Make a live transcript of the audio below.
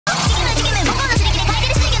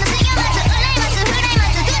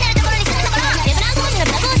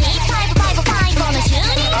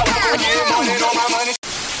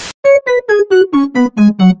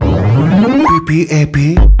PPAP.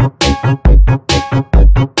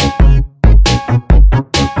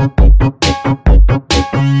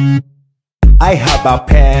 I have a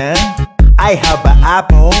pen, I have an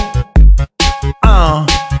apple,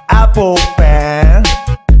 apple pen.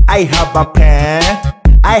 I have a pen,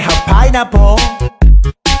 I have pineapple,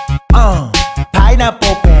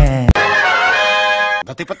 pineapple pen.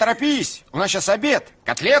 Да ты поторопись, у нас сейчас обед,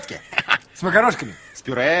 котлетки. С макарошками. С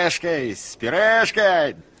пюрешкой, с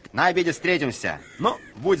пюрешкой. На обеде встретимся. Ну,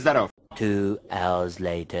 будь здоров. 2 hours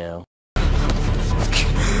later.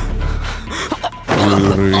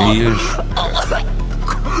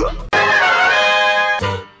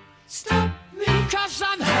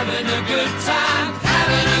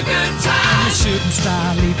 Shooting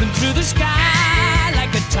star leaping through the sky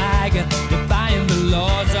like a tiger, defying the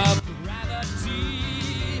laws of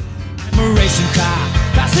gravity. I'm a racing car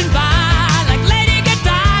passing by like Lady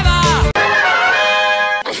Godiva.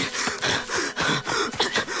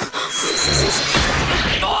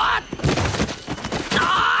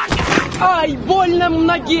 Ай, больно в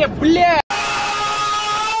ноге, бля!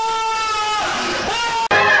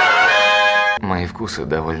 Мои вкусы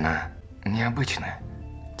довольно необычны.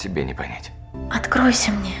 Тебе не понять.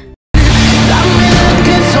 Откройся мне.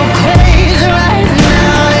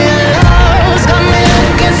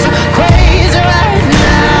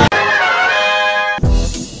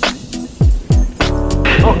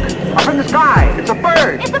 Look, up in the sky, it's a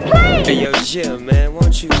bird. It's a plane! Hey yo, Jim, man,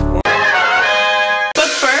 won't you? But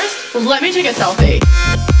first, let me take a selfie.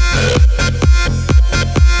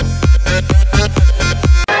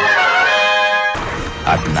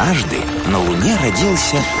 Однажды на Луне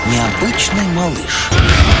родился необычный малыш.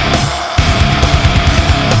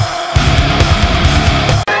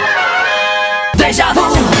 Deja vu,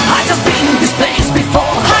 I just been in this place before.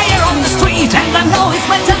 Higher on the street, and I know it's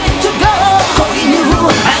my time to go. Calling you,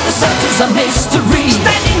 and the search is a mystery.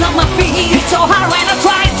 Standing on my feet, it's so hard when I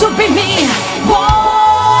try to be me.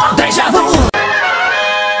 Whoa, deja vu.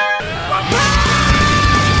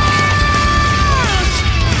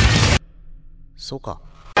 Сука.